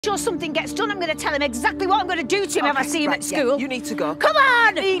Sure something gets done, I'm going to tell him exactly what I'm going to do to him if I see him at school. Yeah, you need to go. Come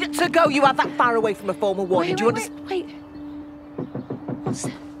on! You need to go. You are that far away from a formal warning. Do you understand? Wait. What's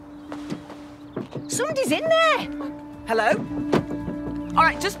that? Somebody's in there. Hello? All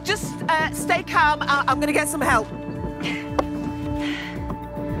right, just stay calm. I'm going to get some help.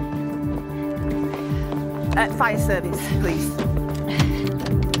 Fire service, please.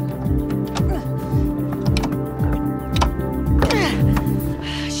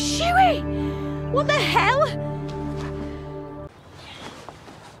 Schuey! What the hell?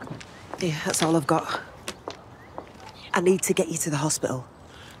 Yeah, that's all I've got. I need to get you to the hospital.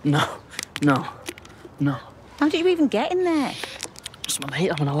 No. How did you even get in there? Just my mate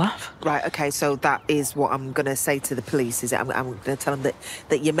having a laugh. Right, okay, so that is what I'm going to say to the police, is it? I'm going to tell them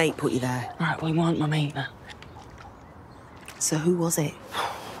that your mate put you there. Right, well, he weren't my mate then. So who was it?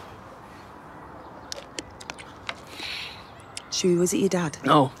 Schuey, was it your dad?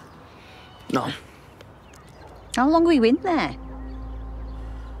 No. How long were you in there?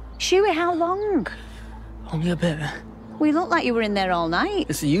 Schuey, how long? Only a bit. We looked like you were in there all night.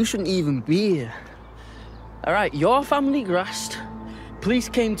 Listen, you shouldn't even be here. All right, your family grassed, police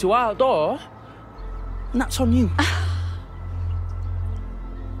came to our door, and that's on you.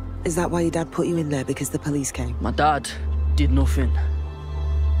 Is that why your dad put you in there, because the police came? My dad did nothing.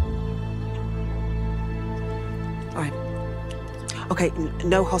 All right. Okay,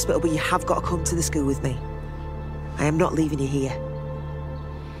 no hospital, but you have got to come to the school with me. I am not leaving you here.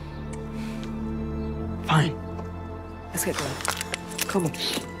 Fine. Let's get going. Come on.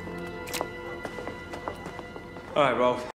 All right, Rolf.